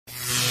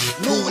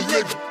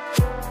religion.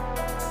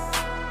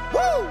 Woo!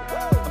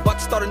 I'm about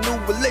to start a new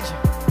religion.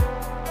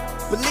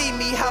 Believe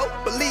me, how?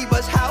 Believe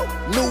us, how?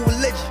 New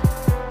religion.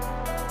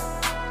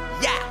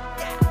 Yeah.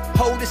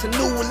 Hold this a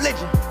new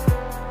religion.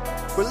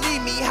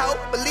 Believe me, how?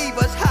 Believe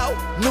us, how?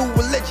 New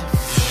religion.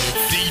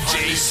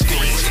 DJ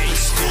Scream.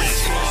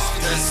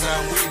 That's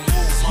how we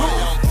move. My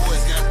young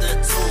boys got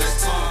that tool.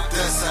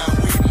 That's how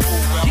we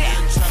move. I've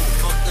been trying to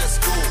fuck that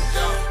school.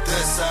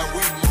 That's how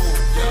we move.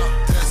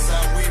 That's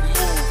how we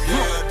move.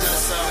 Yeah,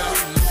 that's how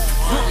we move.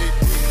 100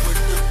 deep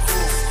with the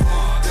crew.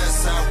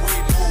 That's how we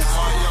move.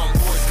 My young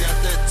boys got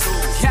that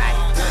tool.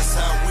 That's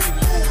how we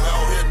move.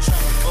 Out here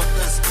trying to fuck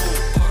that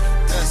school.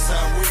 That's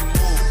how we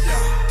move.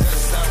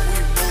 That's how we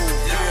move.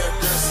 Yeah,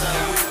 that's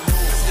how we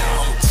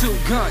move.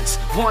 2 guns,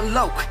 1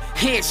 loc,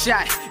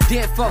 headshot,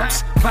 dead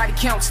folks. Body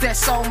counts,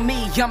 that's on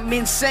me. I'm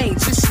insane,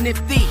 just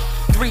sniff thee.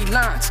 3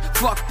 lines,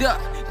 fucked up,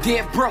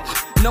 dead broke,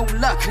 no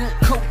luck.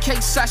 Cold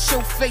case, I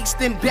show face,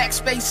 then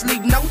backspace,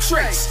 leave no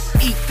trace.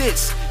 Eat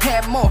this,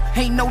 have more,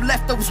 ain't no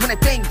leftovers when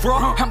that thing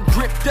raw. I'm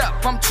gripped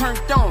up, I'm turned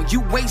on.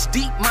 You waist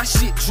deep, my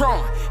shit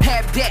drawn.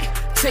 Have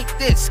that, take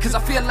this, cause I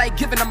feel like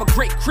giving. I'm a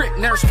great crip.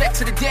 Now respect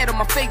to the dead on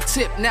my fake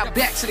tip. Now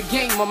back to the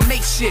game, I'ma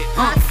make shit.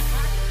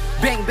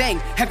 Bang bang,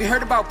 have you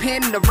heard about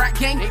Penn and the Rock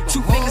Gang?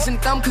 2 fingers and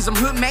thumb cause I'm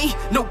hood made.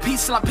 No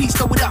peace till I peace,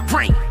 throw it up,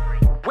 rain.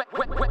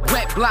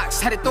 Wet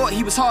blocks, had it thought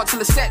he was hard till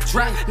the set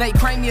dry. Now he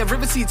crying me a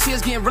river, see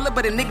tears getting realer,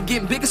 but a nigga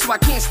getting bigger so I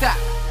can't stop.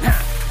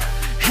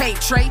 Hey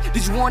Trey,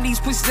 did you warn these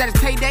pussies that it's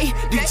payday?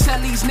 Did you tell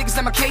these niggas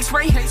that my case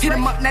ray? Hit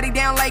them up, now they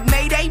down like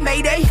Mayday,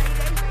 Mayday.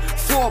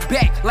 Fall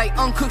back like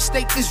uncooked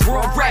steak, this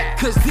raw rap.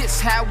 Cause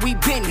this how we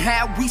been,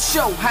 how we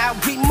show, how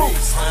we move.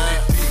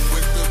 100 deep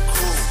with the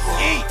crew.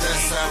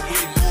 That's how we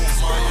move.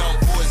 My young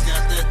boys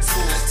got that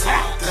tool. That's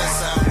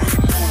how we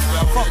move.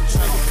 Out here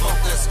trying to fuck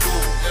that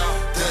school.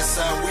 That's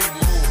how we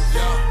move.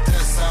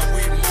 That's how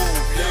we move.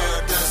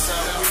 Yeah, that's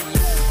how we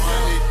move.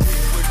 100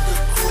 deep with the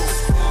crew.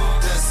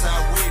 That's how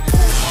we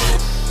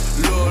move.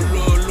 Lord,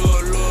 Lord,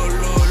 Lord, Lord,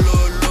 Lord,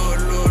 Lord, Lord,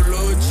 Lord,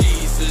 Lord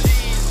Jesus.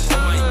 Oh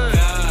my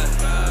God,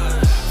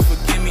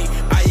 forgive me,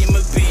 I am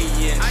a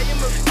being.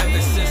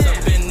 Ever since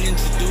I've been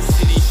introduced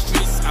to these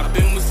streets, I've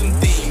been with some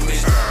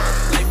demons.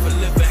 Life a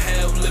living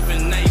hell,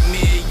 living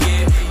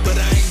nightmare. But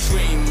I ain't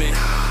dreaming.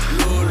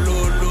 Lord,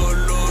 Lord, Lord,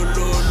 Lord,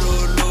 Lord,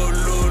 Lord, Lord,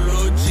 Lord,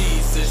 Lord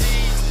Jesus.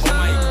 Oh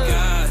my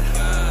God,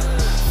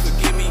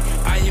 forgive me,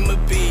 I am a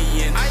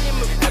being.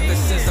 Ever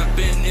since I've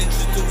been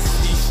introduced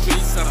to these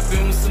streets, I've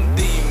been with some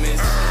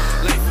demons.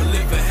 Life a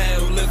living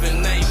hell,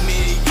 living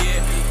nightmare,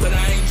 yeah. But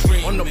I ain't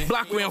dreaming. On the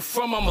block where I'm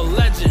from, I'm a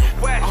legend.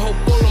 I hope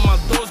all of my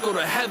doors go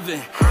to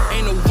heaven.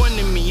 Ain't no one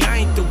in me, I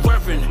ain't the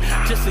reverend.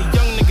 Just a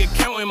young nigga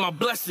counting my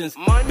blessings.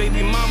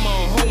 Baby mama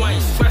on hoe, I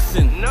ain't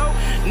stressing.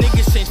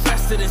 Niggas change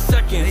faster than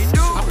seconds.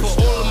 I put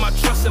all of my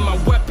trust in my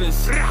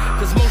weapons.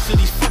 Cause most of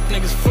these fuck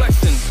niggas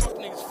flexing.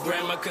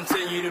 Grandma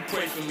continue to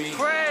pray for me.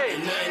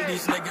 Ain't nothing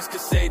these niggas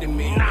could say to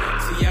me.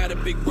 See how the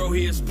big bro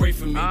here spray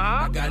for me.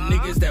 I got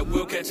niggas that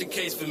will catch a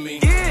case for me.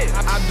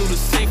 I do the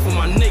same for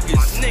my niggas.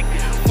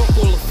 Fuck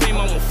all the fame,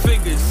 I want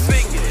figures.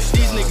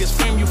 These niggas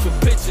frame you for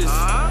pictures.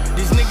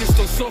 These niggas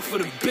so soft for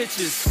the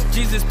bitches.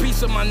 Jesus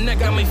piece on my neck,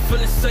 got me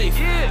feeling safe.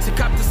 To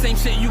cop the same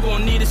shit, you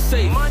gon' need a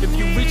safe. If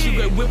you reach, you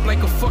get whipped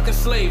like a fucking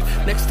slave.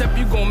 Next step,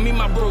 you gon' meet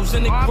my bros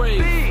in the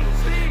grave.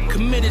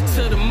 Committed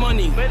to the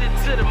money.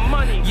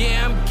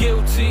 Yeah, I'm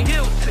guilty.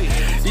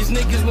 These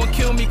niggas won't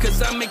kill me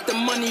cause I make the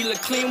money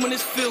look clean when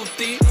it's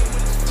filthy.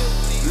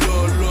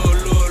 Lord,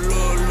 Lord, Lord,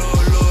 Lord,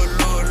 Lord, Lord,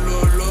 Lord,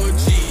 Lord, Lord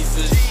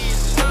Jesus.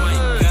 Oh my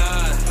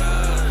God,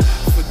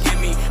 forgive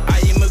me, I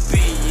am a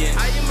being.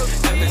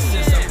 Ever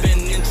since I've been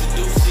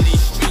introduced to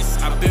these streets,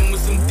 I've been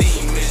with some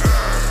demons.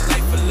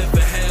 Life a living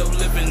hell,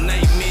 living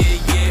nightmare,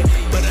 yeah.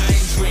 But I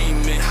ain't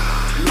dreaming.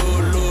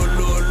 Lord, Lord,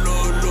 Lord,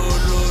 Lord,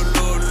 Lord, Lord,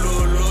 Lord,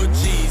 Lord, Lord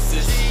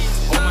Jesus.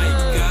 Oh my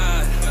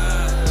God,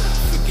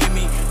 forgive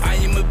me, I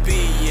am a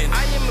being.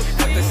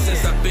 Ever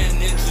since I've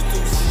been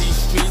introduced to these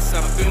streets,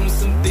 I've been with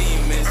some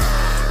demons.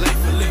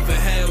 Life a living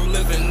hell,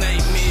 living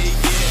nightmare,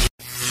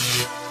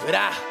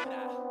 yeah.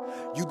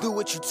 But you do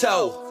what you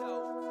told.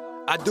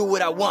 I do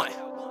what I want.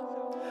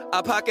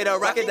 I pocket a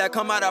rocket that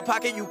come out of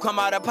pocket, you come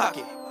out of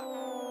pocket.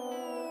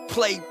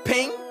 Play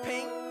ping,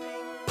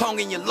 pong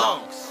in your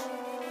lungs.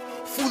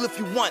 Fool if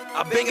you want,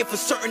 I bang it for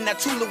certain that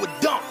Tula would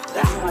dump.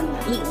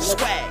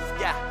 Swag,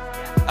 yeah.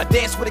 I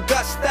dance with a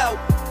gusto.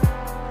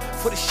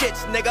 For the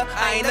shits, nigga,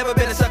 I ain't never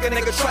been a sucker,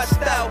 nigga, trust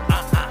though.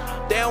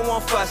 They don't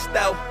want fuss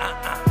though.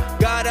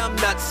 God, I'm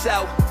nuts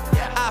so.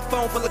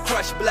 iPhone full of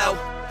crush blow.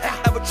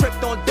 Ever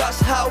tripped on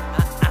dust hoe?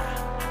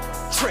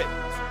 Trip.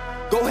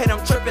 Go ahead,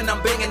 I'm tripping,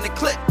 I'm banging the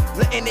clip,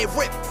 letting it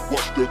rip.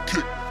 Watch the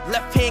kick.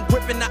 Left hand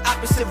gripping the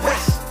opposite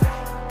wrist.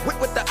 Whip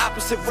with the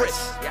opposite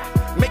wrist.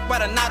 Make by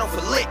the knot off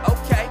a lick.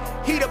 Okay.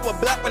 Heat up a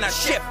block when I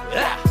shift.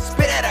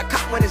 Spit at a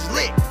cop when it's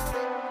lit.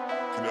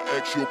 Can I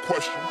ask you a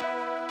question?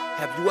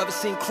 Have you ever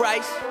seen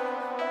Christ?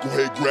 Go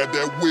ahead, grab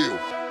that wheel.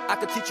 I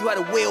can teach you how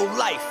to will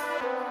life.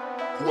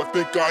 Who I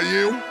think I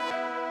am?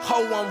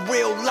 Ho, I'm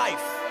real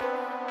life.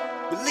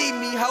 Believe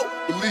me, ho.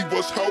 Believe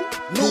us, ho.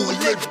 New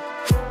religion.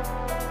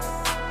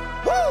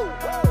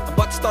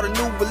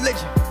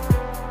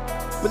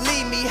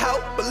 Believe me,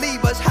 ho,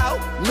 believe us, ho.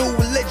 New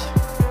religion.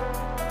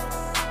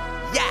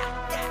 Yeah,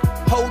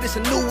 ho, this a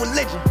new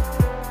religion.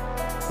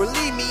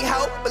 Believe me,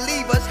 ho,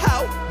 believe us,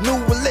 ho. New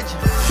religion.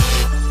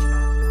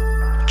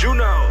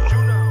 Juno.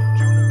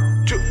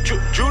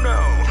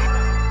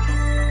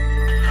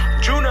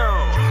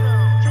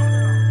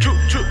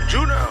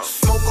 Juno.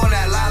 Smoke on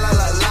that la la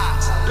la la.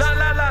 La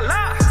la la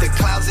la. The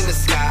clouds in the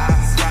sky,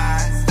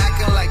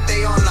 acting like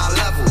they on our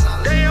level.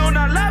 They on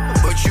our level.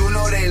 But you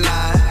know they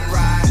lying.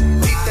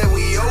 Beat that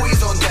we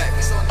always on deck.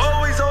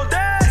 Always on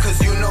deck.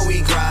 Cause you know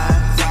we grind.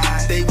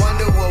 They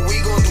wonder what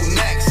we gon' do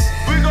next.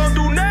 We gon'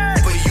 do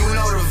next. But you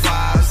know the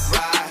vibes.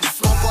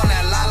 Smoke on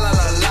that la la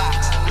la la.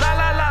 La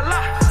la la la.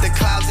 The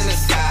clouds in the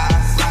sky,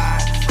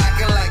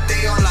 acting like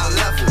they on our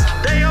level.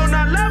 They on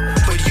our level.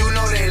 But you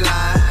know they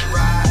lying.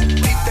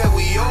 Beat that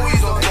we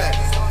always on deck.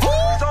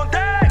 Always on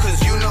deck.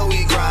 Cause you know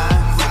we grind.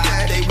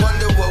 They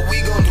wonder what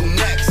we gon' do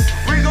next.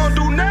 We gon'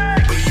 do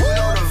next. But you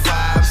know the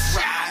vibes.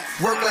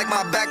 Work like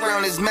my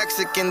background is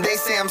Mexican. They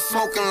say I'm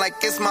smoking like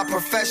it's my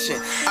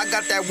profession. I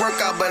got that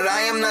workout, but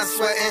I am not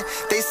sweating.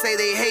 They say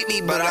they hate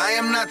me, but I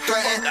am not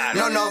threatened.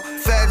 No,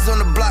 feds on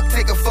the block,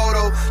 take a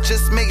photo.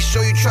 Just make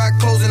sure you try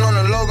closing on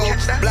the logo.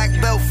 Black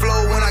belt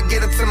flow when I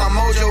get up to my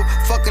mojo.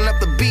 Fucking up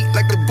the beat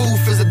like the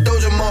booth is a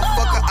dojo,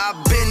 motherfucker. I've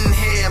been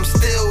here, I'm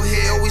still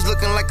here. Always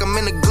looking like I'm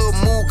in a good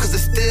mood, cause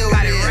it's still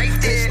there.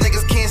 Bitch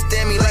niggas can't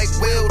stand me like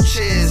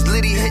wheelchairs.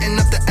 Liddy hitting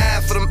up the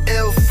ad for them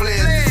ill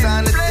flares.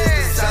 Designer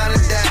this,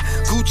 designer that.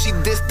 Gucci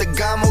this, the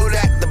Gamo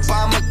that. The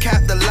bomber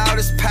cap, the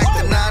loudest pack,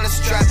 the nine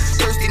strap.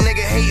 Thirsty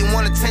nigga hating,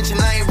 want attention,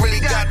 I ain't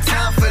really got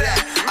time for that.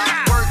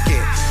 I'm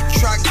working,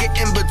 try get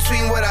in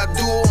between what I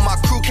do, my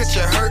crew catch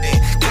her hurting.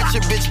 Catch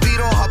a bitch beat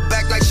on her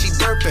back like she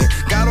burping.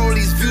 Got all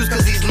these views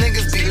cause these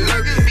niggas be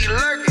lurking.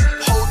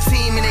 Whole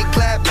team in a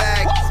glad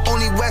bag,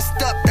 only West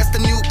up, that's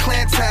the new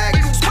clan tag.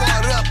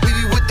 Squad up, we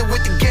be with the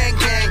gang.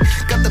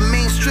 Got the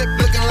main strip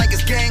looking like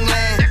it's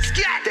gangland.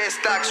 That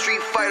stock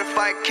Street Fighter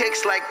fight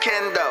kicks like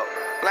Kendo.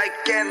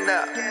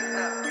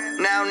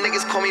 Now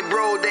niggas call me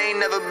bro, they ain't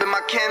never been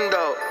my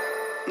Kendo.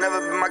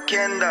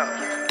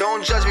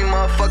 Don't judge me,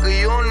 motherfucker,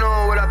 you don't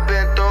know what I've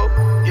been through.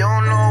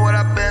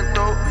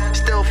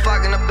 Still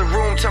fogging up the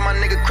room, tell my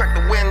nigga crack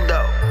the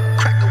window.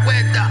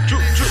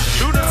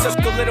 Took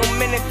a little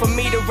minute for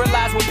me to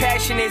realize what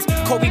passion is.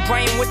 Kobe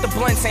Bryant with the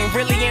blunts ain't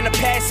really in a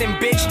passing,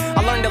 bitch.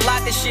 I learned a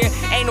lot this year,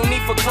 ain't no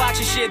need for clocks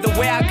and shit. The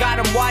way I got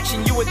him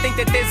watching, you would think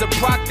that there's a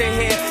proctor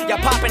here.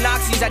 Y'all popping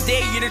oxys, I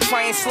dare you to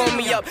try and slow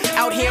me up.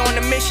 Out here on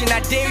the mission,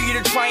 I dare you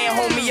to try and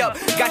hold me up.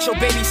 Got your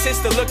baby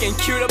sister looking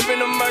cute up in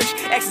the merch.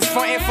 X is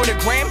frontin' for the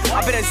gram,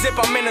 I better zip,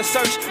 I'm in a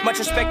search. Much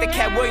respect to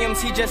Cat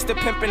Williams, he just a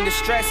pimp in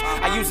distress.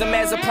 I use him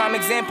as a prime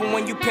example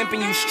when you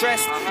pimpin', you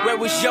stressed. Where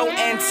was your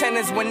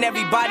antennas when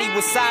everybody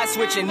was side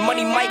switching?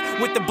 Money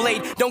Mike with the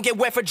blade, don't get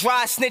wet for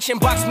dry snitching.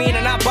 Box me in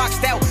and I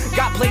boxed out,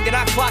 got played then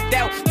I clocked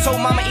out. Told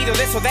mama either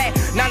this or that,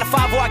 9 to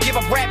 5 or I give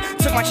up rap.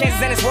 Took my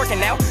chances and it's working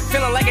now,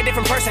 feeling like a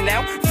different person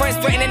now. Friends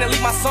threatening to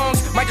leak my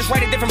songs, might just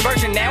write a different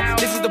version now.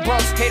 This is the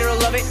Bronx, hater to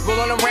love it,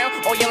 rolling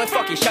around, all yelling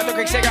fuck it. Shout to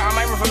Greg Sager, I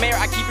might run for mayor,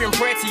 I keep you in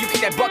prayer till you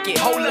kick that bucket.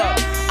 Hold up,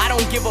 I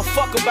don't give a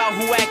fuck about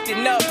who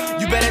acting up.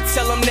 You better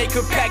tell them they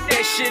could pack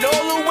that shit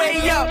all the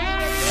way up.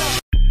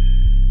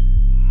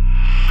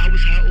 I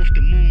was high off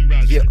the moon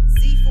rocks. Yeah.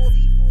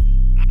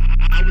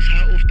 I was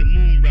high off the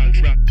moon rocks.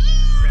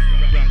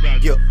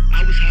 Yeah.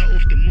 I was high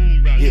off the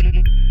moon rocks.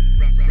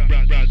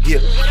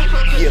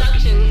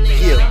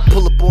 Yeah.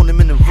 Pull up on him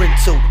in the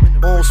rental,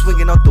 arm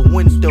swinging out the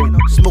window.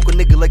 Smoke a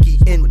nigga like he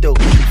endo.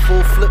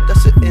 Full flip,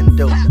 that's an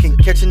endo. Can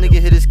catch a nigga,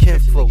 hit his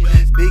kinfolk.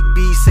 Big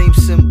B, same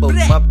symbol.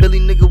 My Billy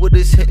nigga with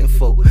his hitting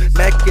folk.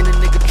 Mac in a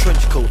nigga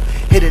trench coat.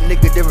 Hit a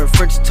nigga there in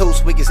French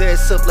toast. Wake his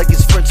ass up like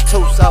it's French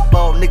toast. I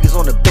ball niggas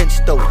on the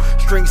bench though.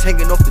 Strings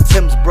hanging off the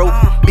Timbs, bro.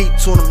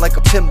 Beats on him like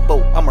a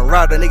Timbo. I'm a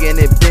rider nigga and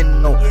it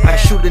been on. I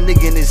shoot a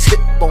nigga in his hip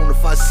bone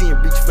if I see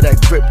him reach for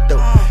that grip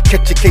though.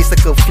 Catch a case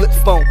like a flip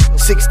phone.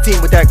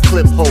 16 with that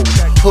clip hole.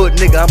 Hood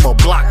nigga, I'm a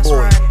block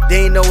boy.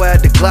 They ain't know I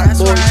had the Glock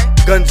boys.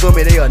 Guns on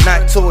me, they are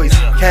not toys.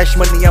 Cash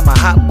money, I'm a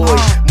hot boy.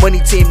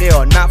 Money team, they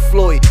are not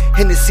Floyd.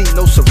 Hennessy,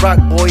 no Ciroc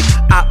boy.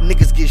 Op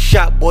niggas get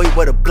shot, boy.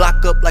 Wear the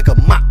block up like a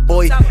mop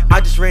boy.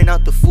 I just ran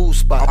out the food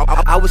spot.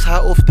 I was high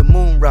off the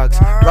moon rocks.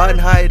 Riding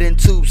higher than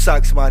tube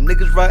socks. My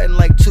niggas riding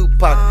like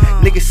Tupac.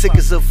 Niggas sick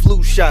as a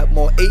flu shot.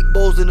 More 8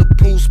 balls in the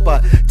pool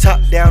spot.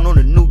 Top down on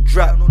a new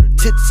drop.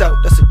 Tits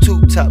out, that's a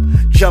tube top.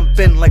 Jump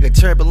in like a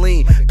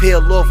trampoline.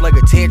 Peel off like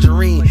a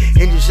tangerine.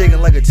 Engine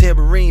shaking like a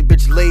tambourine.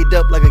 Bitch laid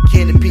up like a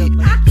canopy.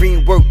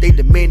 Green work, they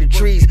demand the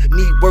trees.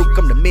 Need work,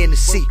 I'm the man to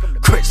see.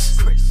 Chris.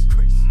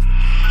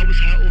 I was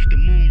high off the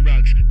moon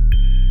rocks.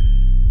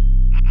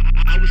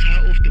 I was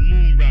high off the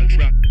moon rocks.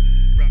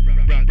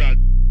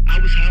 I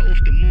was high off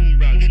the moon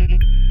rocks.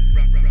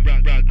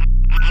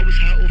 I was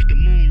high off the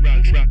moon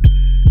rocks.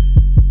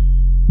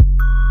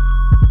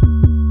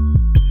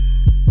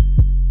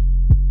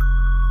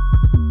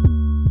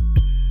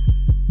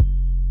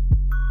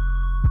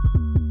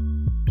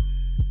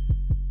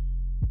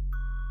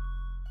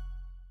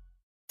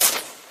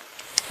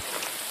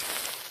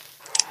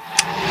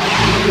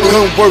 Go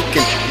twin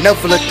working,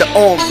 never let the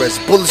arm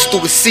rest. Bullets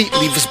through his seat,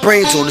 leave his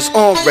brains on his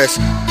armrest.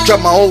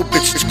 Drop my old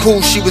bitch, it's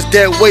cool, she was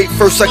dead weight.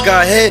 First I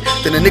got head,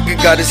 then a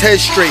nigga got his head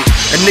straight.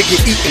 A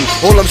nigga eating,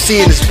 all I'm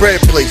seeing is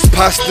bread plates,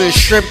 pasta and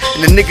shrimp,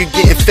 and a nigga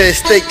getting fed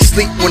steak.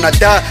 Sleep when I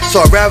die,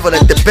 so I ravel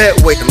at the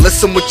bed weight.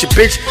 Unless I'm with your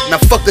bitch, and I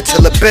fuck her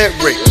till the bed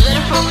rate.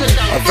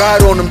 I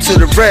ride on them to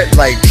the red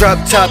light, drop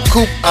top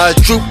coupe, I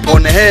droop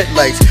on the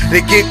headlights.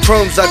 They get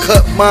crumbs, I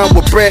cut mine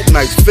with bread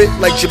knives. Fit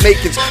like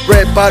Jamaicans,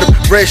 red bottom,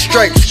 red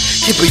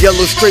stripes. Keep a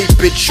yellow straight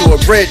bitch or a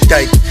red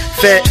dyke.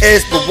 Fat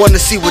ass but wanna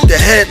see what the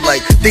head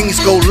like. Things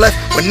go left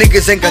when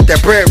niggas ain't got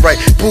that bread right.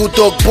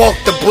 Bulldog bark,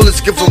 the bullets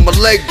give him a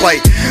leg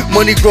bite.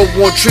 Money grow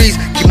on trees,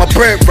 keep my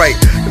bread right.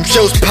 Them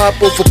shells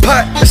pop over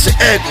pot, that's an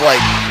egg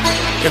white.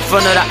 In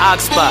front of the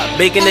ox spot,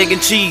 bacon, egg, and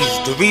cheese,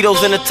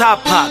 Doritos in the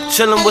top pot,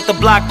 chillin' with the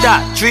block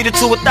dot, treated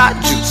to a thought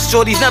juice.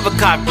 Shorties never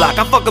cock block,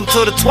 I fuck 'em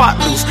till the twat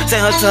loose.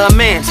 Send her to her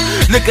mans,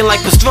 looking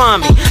like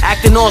pastrami,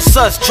 acting all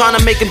sus, trying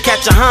to make him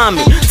catch a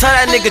homie. Tell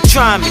that nigga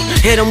try me,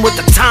 hit him with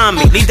the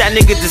Tommy, leave that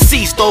nigga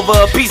deceased over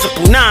a piece of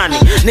punani.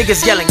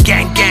 Niggas yelling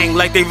gang gang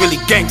like they really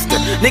gangster.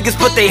 Niggas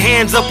put their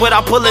hands up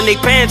without pulling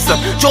their pants up.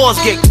 Jaws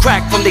get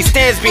cracked from they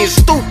stands being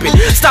stupid.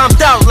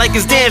 Stomped out like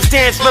it's Dance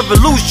Dance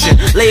Revolution.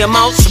 Lay 'em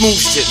out, smooth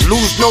shit,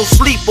 lose no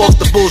sleep off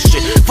the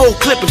bullshit. Full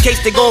clip in case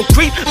they gon'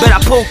 creep, but I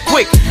pull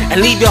quick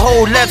and leave your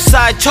whole left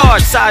side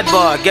charged.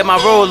 Sidebar, get my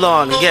roll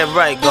on and get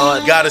right,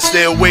 God. Gotta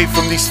stay away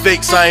from these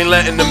fakes, I ain't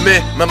letting them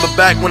in. Remember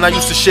back when I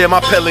used to share my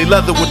Pele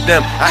leather with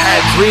them. I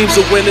had dreams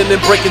of winning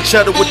and breaking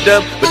cheddar with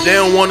them, but they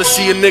don't wanna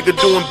see a nigga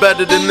doing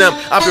better than them.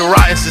 I've been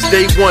riding since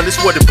day one,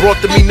 it's what it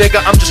brought to me, nigga.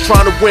 I'm just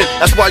trying to win,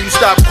 that's why you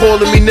stop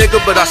calling me nigga,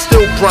 but I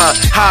still grind.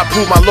 How I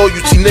prove my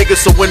loyalty, nigga,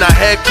 so when I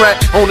had crack,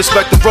 don't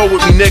expect to roll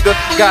with me, nigga.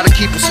 Gotta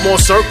keep a small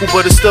circle,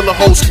 but it's still a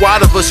whole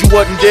squad of us. You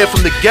wasn't there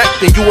from the get,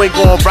 then you ain't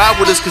gonna ride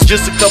with us, cause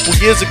just a couple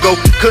years ago,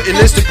 couldn't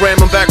Instagram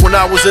them back when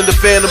I was in the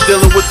Phantom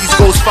dealing with these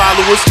ghost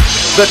followers.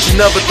 Bet you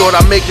never thought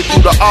I'd make it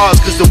through the odds,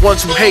 cause the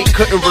ones who hate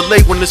couldn't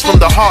relate when it's from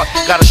the heart.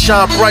 Gotta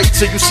shine bright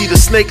till you see the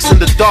snakes in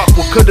the dark.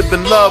 What could have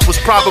been love was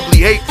probably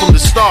hate from the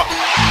start.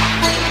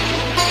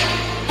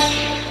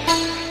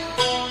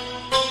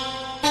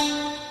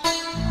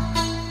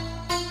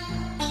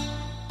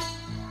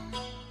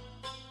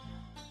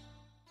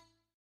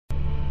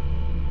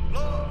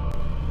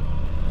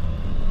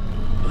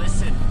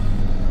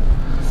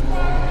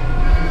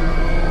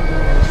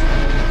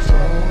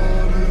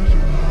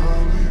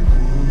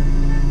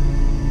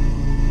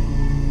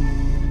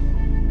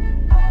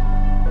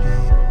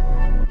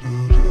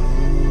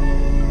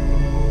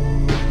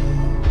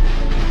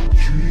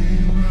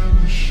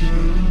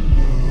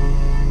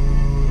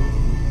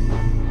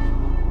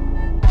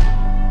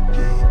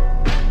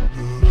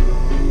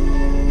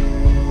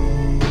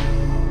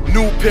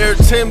 Pair of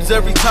Timbs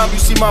every time you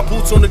see my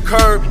boots on the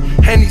curb.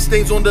 Henny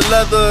stains on the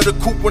leather of the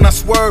coupe when I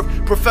swerve.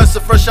 Professor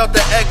fresh out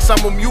the X,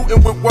 I'm a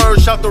mutant with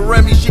words. Shout to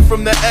Remy, she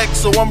from the X,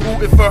 so I'm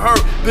rooting for her.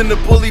 Been a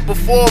bully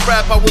before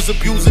rap, I was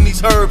abusing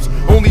these herbs.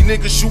 Only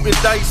niggas shooting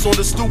dice on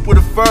the stoop with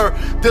a fur.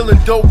 Dealing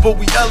dope, but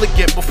we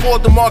elegant. Before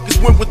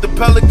DeMarcus went with the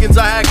Pelicans,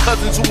 I had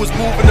cousins who was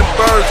moving them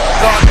birds.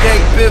 Dark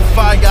gate, big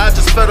fire, I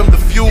just fed them the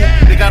fuel.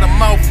 They got a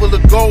mouth full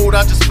of gold,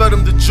 I just fed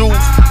them the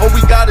juice. All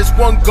we got is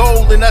one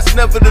goal, and that's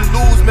never to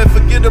lose. Man,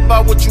 forget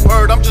about what you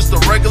heard, I'm just a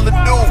regular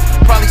dude.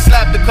 Probably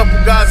slapped a couple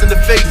guys in the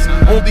face,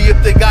 only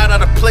if they got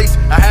out of place.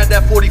 I had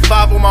that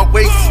 45 on my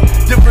waist.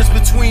 Difference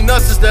between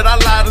us is that I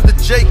lie to the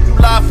Jake, you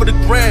lie for the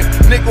gram.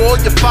 Nigga, all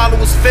your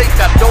followers fake,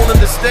 I don't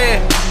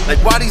understand.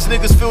 Like why these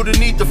niggas feel the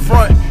need to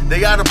front.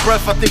 They out of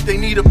breath, I think they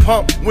need a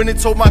pump. When it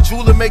told my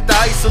jeweler make the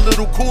ice a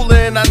little cooler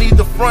and I need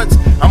the fronts.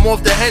 I'm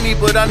off the Henny,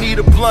 but I need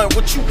a blunt,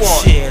 what you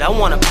want? Shit, I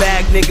wanna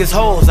bag niggas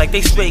hoes like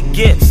they straight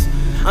gifts.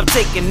 I'm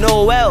taking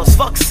no L's,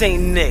 fuck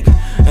Saint Nick.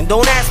 And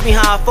don't ask me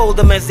how I fold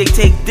them as they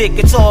take dick.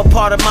 It's all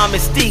part of my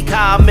mystique,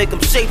 how I make them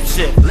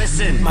shapeshift.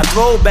 Listen, my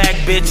throwback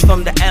bitch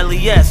from the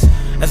LES.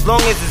 As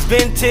long as it's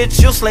vintage,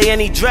 she'll slay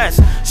any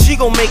dress. She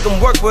gon' make them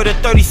work with her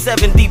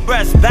 37 deep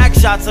breasts. Back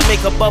shots will make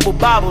her bubble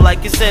bobble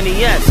like it's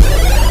NES.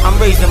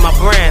 I'm raising my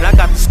brand, I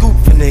got the scoop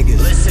for niggas.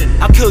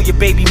 Listen, I'll kill your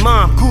baby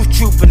mom, goof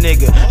trooper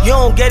nigga. You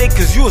don't get it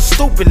cause you a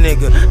stupid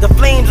nigga. The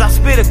flames I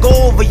spit will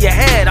go over your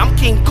head, I'm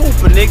King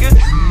Cooper nigga.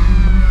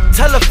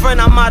 Tell a friend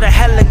I'm out of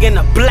hell again,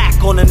 a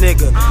black on a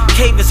nigga.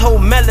 Cave his whole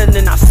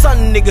melanin, I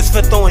sun niggas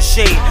for throwing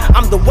shade.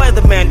 I'm the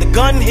weatherman, the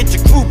gun hit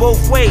your crew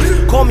both ways.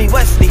 Call me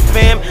Wesley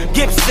fam,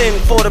 Gibson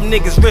for them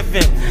niggas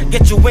riffing.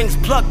 Get your wings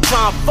plucked,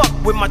 tryna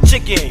fuck with my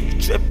chicken, you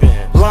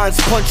trippin'.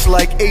 Lines punch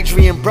like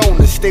Adrian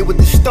Broner, stay with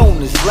the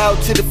stoners, loud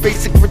to the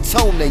basic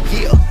Ratona,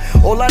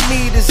 yeah. All I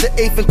need is an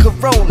eighth and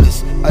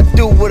Coronas. I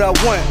do what I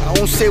want, I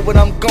don't say what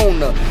I'm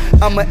gonna.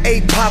 I'm an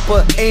 8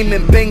 popper,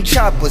 aiming bang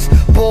choppers.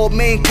 Ball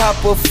main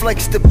copper,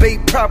 flex the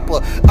bait proper.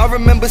 I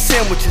remember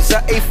sandwiches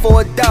I ate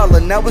for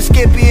 $1. Now it's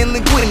scampi and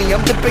linguine,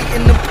 I'm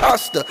debating the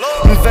pasta.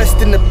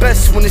 Invest in the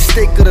best when it's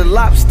steak or the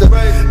lobster.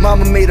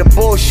 Mama made a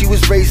ball, she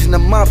was raising a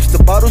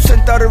mobster. Bottle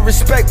sent out of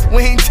respect,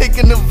 we ain't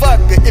taking the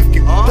vodka. If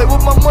you play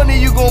with my money,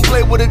 you gon'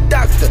 play with a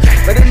doctor.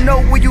 Better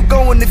know where you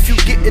going if you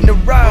get in the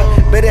ride.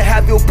 Better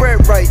have your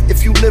bread right. fight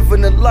if you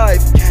living a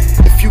life.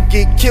 If you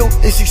get killed,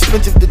 it's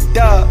expensive to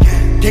die.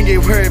 Can't get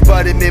worried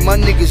about it, man, my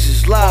niggas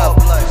is live.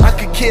 I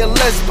could care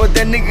less, but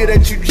that nigga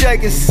that you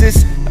jacking,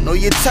 sis, I know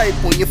your type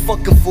when you're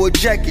fucking for a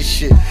jacket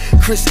shit.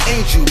 Chris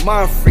Angel,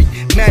 mind freak,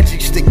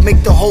 magic stick,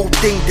 make the whole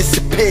thing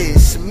disappear.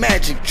 It's a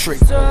magic trick.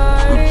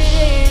 Started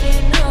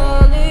in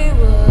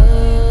Hollywood.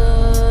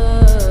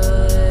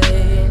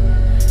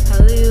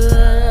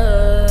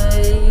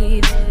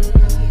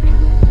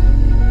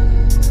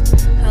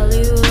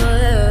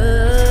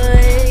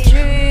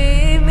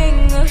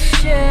 Dreaming of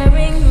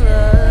sharing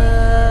love.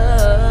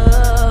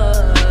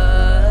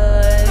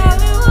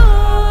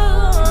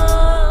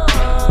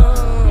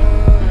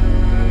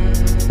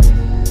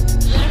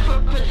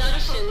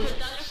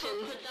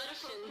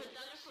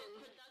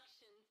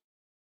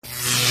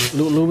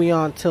 Louis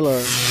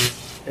Tiller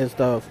is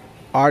the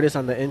artist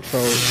on the intro,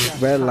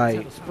 Red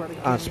Light,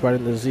 on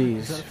Spreading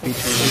Disease, featuring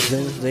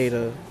Zen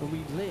Zeta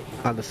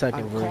on the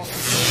second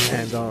verse.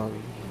 And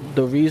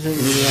the reason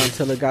Louis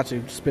Tiller got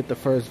to spit the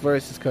first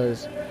verse is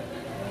because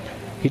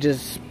he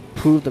just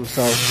proved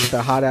himself with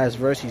the hot ass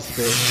verse he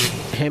spit.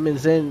 Him and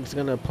Zen's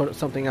gonna put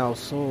something out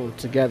soon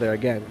together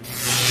again.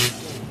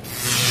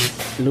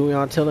 Louis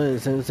Tiller and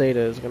Zen Zeta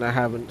is gonna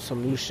have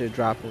some new shit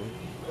dropping,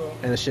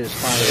 and the shit is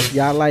fire. If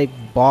y'all like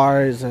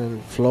bars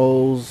and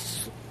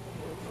flows,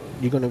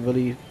 you're gonna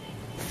really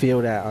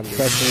feel that on this.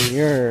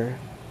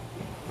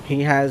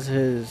 He has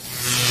his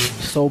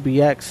Soul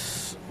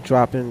BX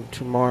dropping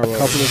tomorrow. A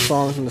couple of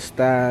songs in the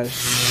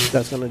stash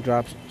that's gonna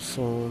drop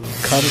soon.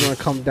 Cut's gonna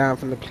come down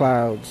from the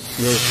clouds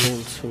real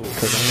soon too,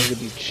 cause that nigga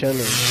be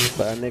chilling,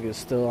 but that nigga's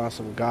still on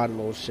some God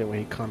mode shit when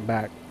he come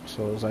back.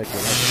 So it's like,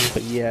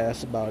 but yeah,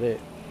 that's about it.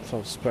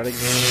 So Spread a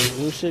Gang,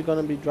 new shit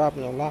gonna be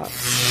dropping a lot.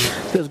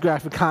 There's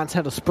graphic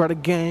content of Spread a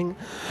Gang,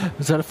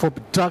 Zeta4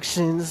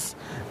 Productions,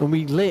 and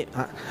we lit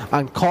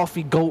on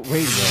Coffee Goat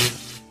Radio.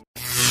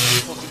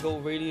 Coffee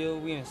Goat Radio,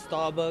 we in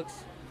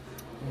Starbucks.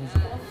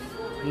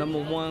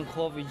 #1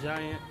 coffee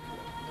giant.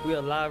 We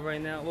are live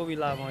right now. What we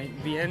live on?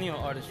 V Henny or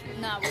Artistry?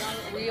 Nah,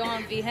 we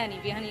on V Henny.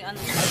 V Henny on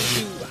the.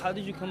 How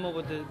did you come up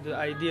with the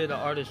idea of the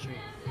Artistry?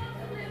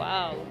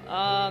 Wow.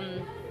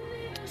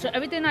 So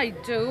everything I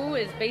do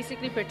is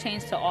basically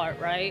pertains to art,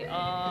 right?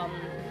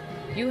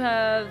 You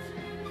have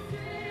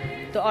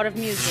the art of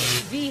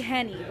music, V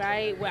Henny,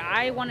 right? Where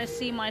I want to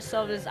see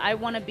myself is I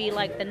want to be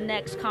like the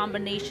next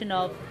combination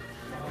of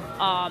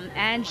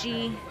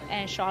Angie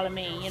and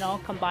Charlamagne, you know,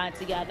 combined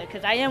together.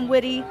 Because I am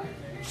witty,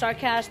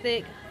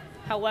 sarcastic,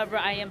 however,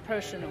 I am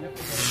personal.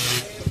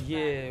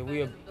 Yeah,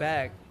 we are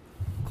back.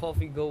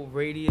 Coffee Goat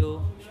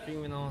Radio,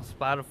 streaming on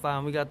Spotify,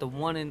 and we got the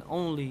one and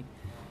only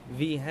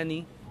V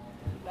Henny.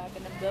 Back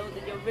in the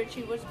building. Yo,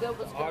 Richie, what's good?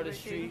 What's good,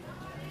 Artistry.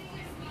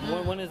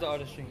 When is the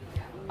Artistry?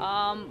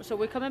 So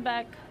we're coming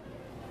back,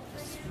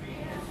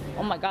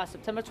 oh my God,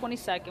 September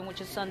 22nd,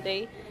 which is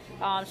Sunday.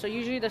 So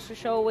usually the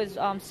show is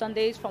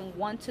Sundays from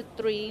 1 to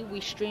 3. We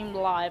stream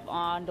live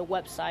on the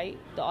website,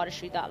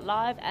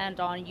 theartistry.live, and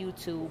on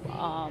YouTube.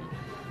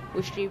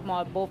 We stream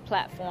on both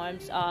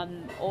platforms.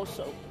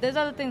 Also, there's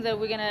other things that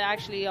we're gonna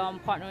actually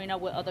partnering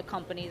up with other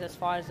companies as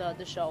far as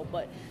the show.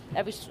 But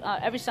every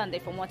Sunday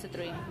from 1 to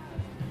 3.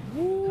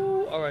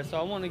 Woo! All right, so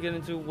I want to get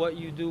into what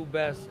you do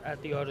best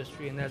at the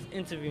Artistry, and that's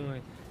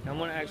interviewing. And I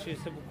want to ask you a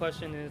simple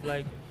question: is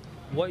like,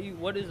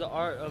 what is the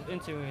art of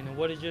interviewing, and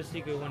what is your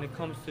secret when it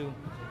comes to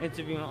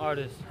interviewing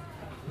artists?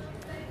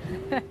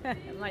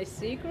 My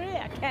secret?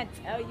 I can't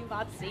tell you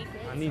about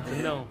secrets. I need to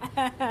know.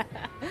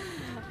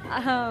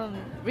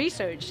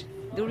 Research.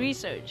 Do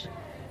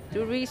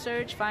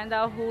research. Find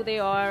out who they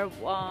are,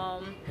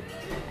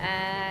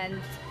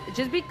 and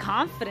just be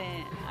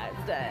confident.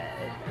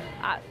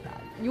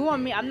 You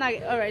want me? I'm not.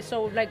 All right.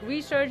 So like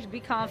research,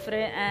 be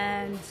confident,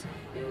 and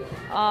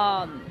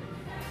I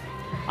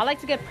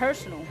like to get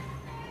personal.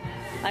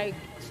 Like,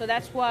 so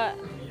that's what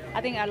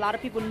I think a lot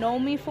of people know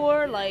me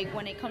for. Like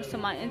when it comes to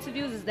my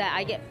interviews, is that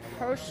I get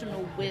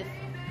personal with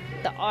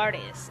the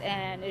artists,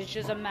 and it's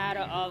just a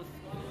matter of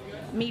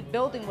me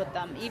building with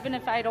them. Even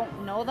if I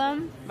don't know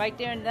them right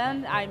there and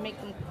then, I make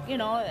them, you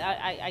know,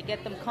 I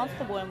get them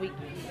comfortable, and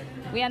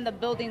we end up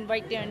building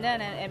right there and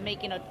then, and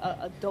making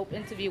a dope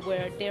interview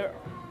where they're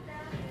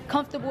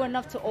comfortable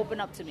enough to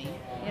open up to me,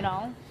 you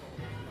know.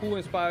 Who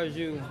inspires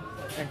you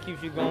and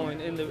keeps you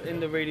going in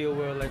the radio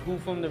world? Like, who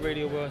from the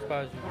radio world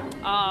inspires you?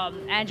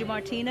 Angie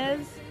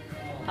Martinez.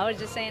 I was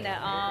just saying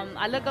that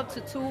I look up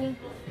to two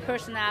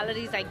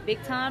personalities like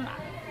big time.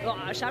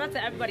 Shout out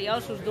to everybody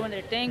else who's doing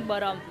their thing,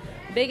 but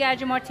big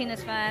Angie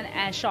Martinez fan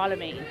and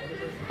Charlamagne.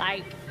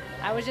 Like,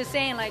 I was just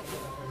saying, like,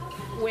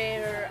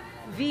 where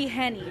V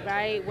Henny,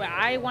 right? Where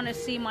I want to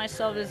see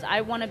myself is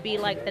I want to be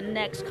like the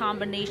next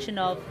combination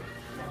of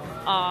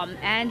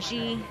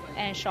Angie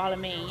and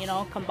Charlamagne, you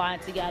know,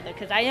 combined together.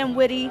 Because I am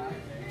witty,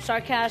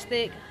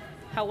 sarcastic,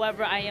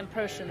 however, I am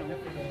personal,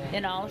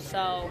 you know.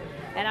 So,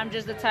 and I'm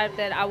just the type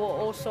that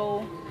I'll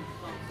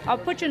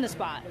put you in the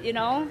spot, you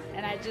know.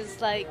 And I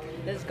just like,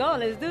 let's go,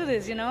 let's do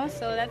this, you know.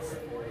 So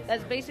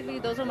that's basically,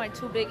 those are my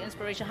two big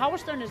inspirations. Howard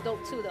Stern is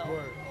dope too,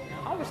 though.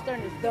 Howard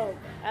Stern is dope.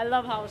 I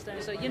love Howard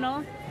Stern. So, you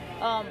know,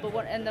 But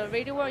what, in the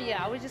radio world,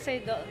 yeah, I would just say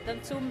them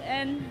two,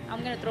 and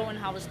I'm gonna throw in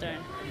Howard Stern.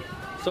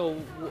 So,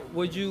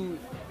 would you,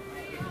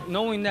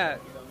 knowing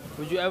that,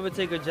 would you ever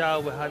take a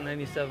job with Hot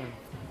 97?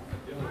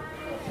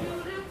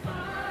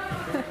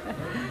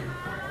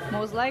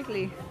 Most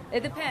likely.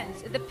 It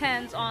depends. It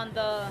depends on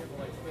the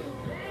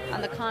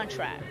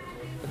contract.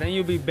 But then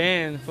you'll be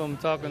banned from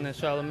talking to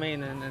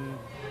Charlamagne and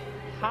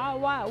How?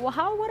 Why? Well,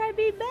 how would I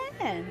be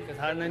banned? because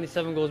Hot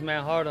 97 goes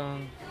mad hard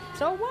on.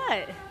 So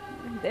what?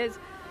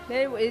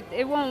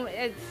 It won't.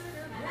 It's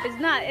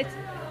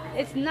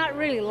not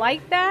really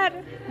like that.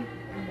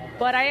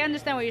 But I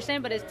understand what you're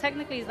saying. But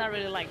technically it's not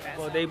really like that.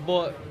 Well, they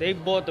bought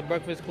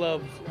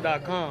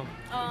thebreakfastclubs.com.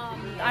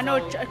 I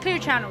know Clear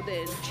Channel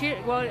did.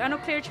 I know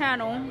Clear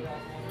Channel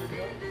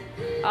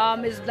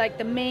is like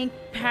the main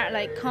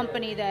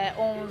company that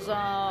owns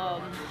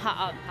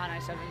Hot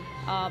 97,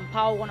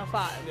 Power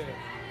 105.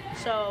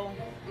 So,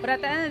 but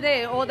at the end of the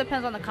day, it all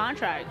depends on the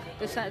contract.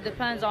 It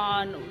depends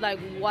on like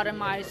what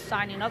am I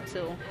signing up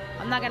to.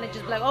 I'm not gonna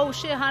just be like, oh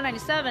shit, Hot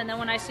 97. Then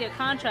when I see a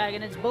contract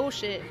and it's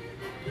bullshit,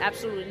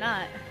 absolutely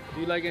not. Do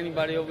you like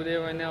anybody over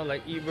there right now,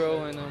 like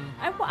Ebro and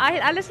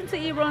I listen to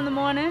Ebro in the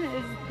morning.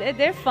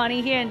 They're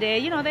funny here and there.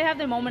 You know, they have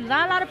their moments.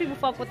 Not a lot of people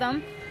fuck with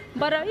them,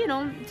 but you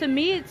know, to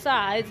me, it's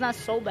not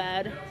so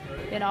bad.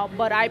 You know,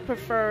 but I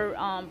prefer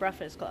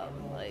Breakfast Club.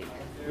 Like,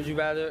 would you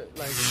rather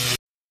like?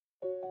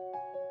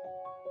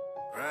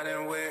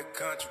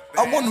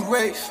 I wanna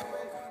rave.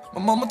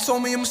 My mama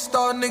told me I'm a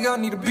star, nigga. I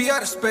need to be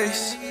out of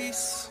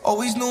space.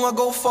 Always knew I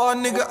go far,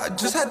 nigga. I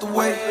just had to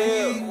wait.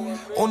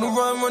 On the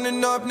run,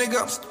 running up,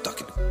 nigga. I'm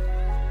stuck in the.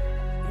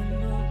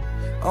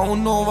 I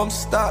don't know if I'm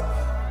stopped.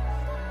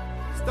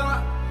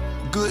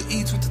 Good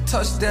eats with the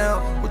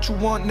touchdown. What you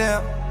want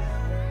now?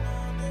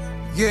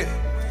 Yeah.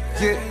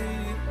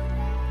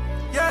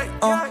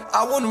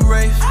 I wanna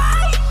rave.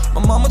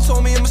 My mama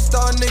told me I'm a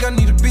star, nigga. I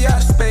need to be out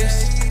of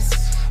space.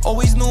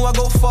 Always knew I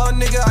go far,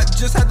 nigga. I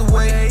just had to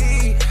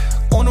wait.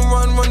 On the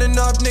run, running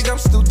up, nigga. I'm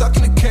still stuck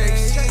in the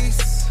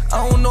case.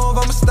 I don't know if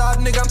I'ma stop,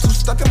 nigga. I'm too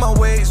stuck in my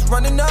ways.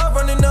 Running up,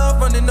 running up,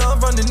 running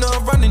up, running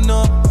up, running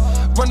up.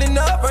 Running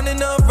up,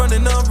 running up,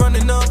 running up,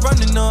 running up,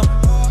 running up.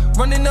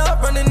 Running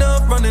up, running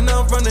up, running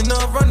up, running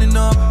up, running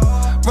up.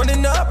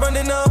 Running up,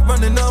 running up,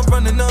 running up,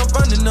 running up,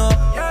 running up.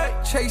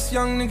 Chase,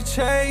 young nigga,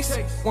 chase.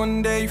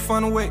 One day you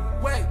find a way.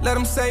 Let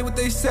them say what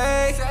they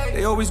say.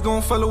 They always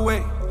gon' fall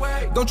away.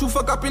 Don't you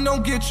fuck up and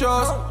don't get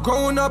yours.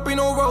 Growing up ain't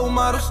no role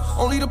models.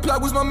 Only the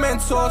plug was my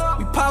mentors.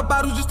 We pop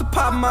bottles just to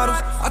pop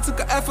models. I took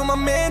a F for my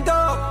man,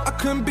 dog. I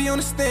couldn't be on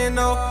the stand,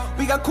 though.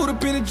 We got caught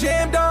up in a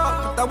jam,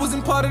 dog. That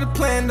wasn't part of the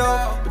plan,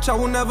 though. But y'all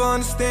will never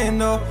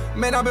understand, though.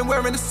 Man, I've been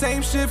wearing the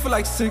same shit for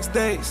like 6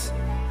 days.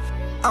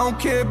 I don't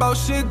care about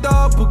shit,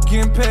 dog, but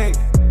getting paid.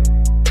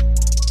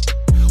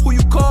 Who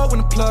you call when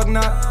the plug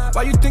not?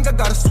 Why you think I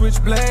got a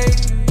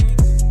switchblade?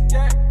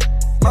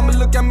 Mama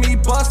look at me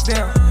bust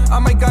down. I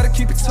might gotta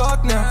keep it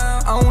talk now.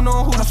 I don't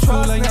know who to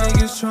trust like now.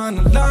 Niggas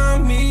tryna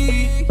line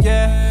me,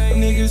 yeah.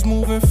 Niggas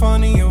moving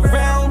funny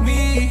around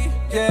me,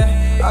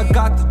 yeah. I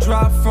got the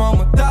drop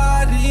from a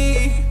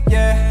daddy,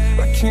 yeah.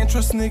 I can't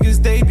trust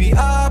niggas, they be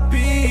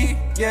happy,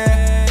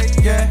 yeah.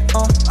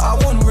 I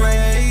wanna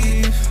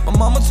rave. My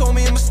mama told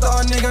me I'm a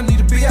star, nigga. I need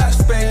to be out of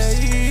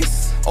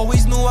space.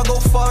 Always knew I go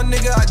far,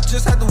 nigga. I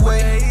just had to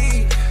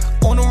wait.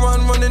 On the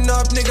run, running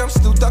up, nigga. I'm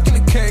still stuck in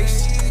the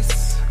case.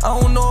 I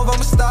don't know if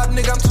I'ma stop,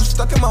 nigga, I'm too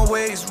stuck in my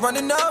ways.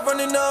 Running up,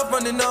 running up,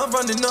 running up,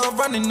 running up,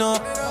 running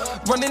up.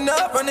 Running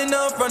up, running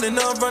up, running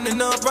up,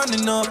 running up,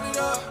 running up.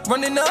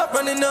 Running up,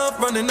 running up,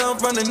 running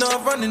up, running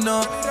up, running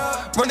up.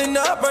 Running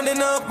up,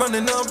 running up,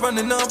 running up,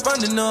 running up,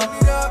 running up.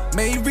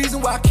 Main reason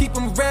why I keep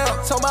them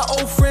around. Tell my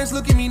old friends,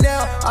 look at me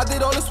now. I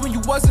did all this when you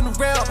wasn't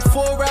around.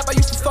 Before rap, I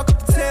used to fuck up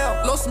the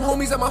town. Lost some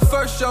homies at my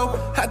first show.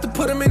 Had to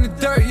put them in the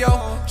dirt,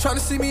 yo. Tryna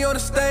see me on the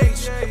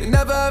stage. They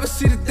never ever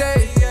see the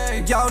day.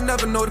 And y'all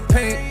never know the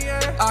pain.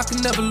 I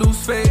can never lose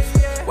faith.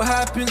 What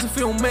happens if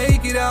you don't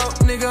make it out?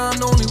 Nigga, I'm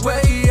the only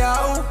way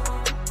out.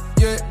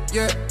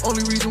 Yeah,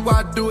 only reason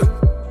why I do it.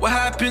 What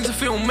happens if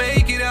you don't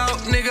make it out?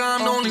 Nigga,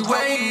 I'm the only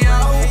way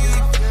out.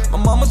 My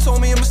mama told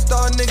me I'm a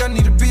star, nigga, I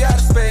need to be out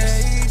of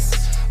space.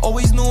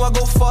 Always knew I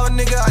go far,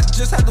 nigga, I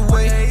just had to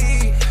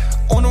wait.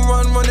 On the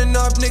run, running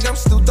up, nigga, I'm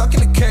still stuck in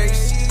the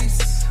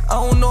case. I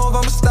don't know if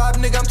I'ma stop,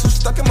 nigga, I'm too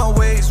stuck in my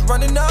ways.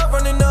 Running up,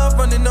 running up,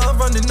 running up,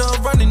 running up,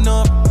 running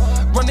up.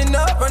 Running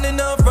up, running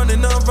up,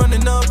 running up,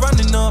 running up,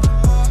 running up.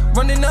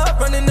 Running up,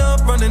 running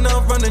up, running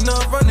up, running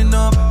up, running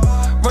up.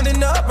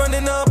 Running up,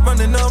 running up,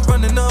 running up,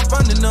 running up,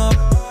 running up.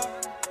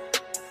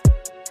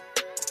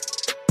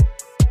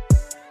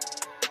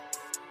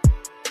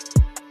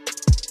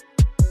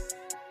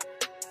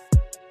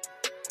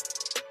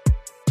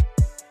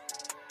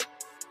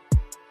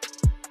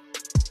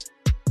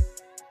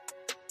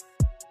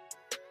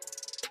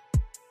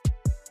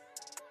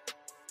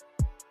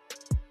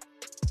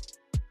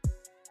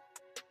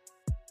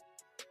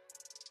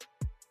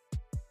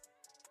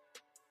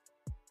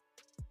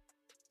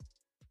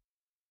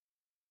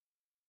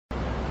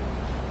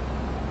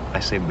 I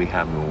say be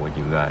happy with what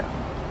you got.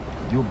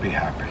 You'll be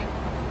happy.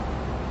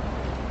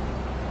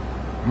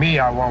 Me,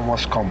 I want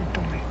what's coming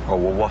to me. Oh,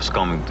 well, what's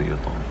coming to you,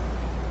 Tony?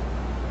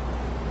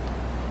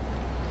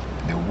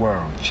 The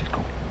world,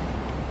 Chico.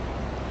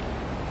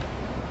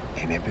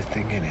 And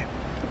everything in it.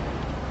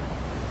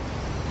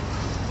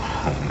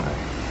 Oh, man.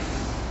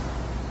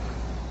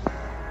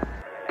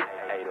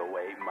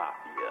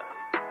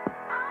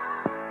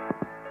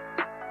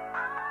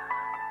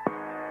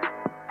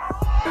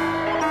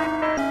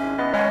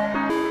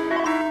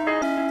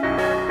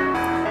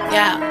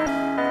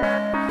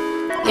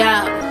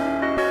 Yeah.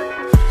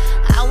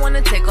 I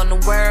wanna take on the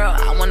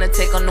world. I wanna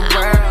take on the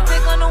world.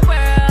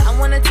 I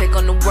wanna take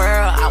on the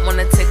world. I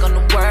wanna take on the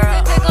world.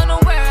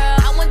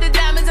 I want the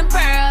diamonds and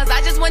pearls.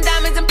 I just want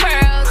diamonds and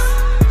pearls.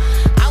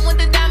 I want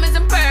the diamonds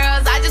and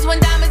pearls. I just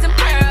want diamonds and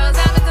pearls.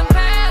 I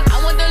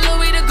want the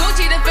Louis, the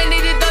Gucci, the Fendi,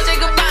 the Dolce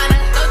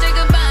Gabbana.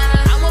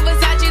 I want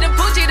Versace, the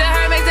Pucci, the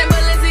Hermes, and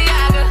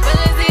Balenciaga.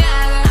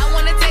 I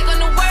wanna take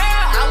on the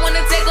world. I wanna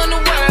take on the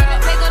world.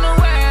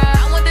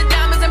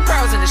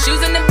 And the shoes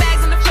and the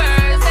bags and the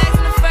furs.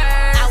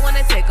 I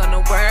wanna take on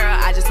the world.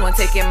 I just wanna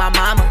take in my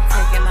mama.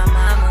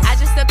 I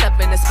just stepped up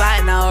in the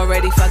spot and I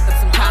already fucked up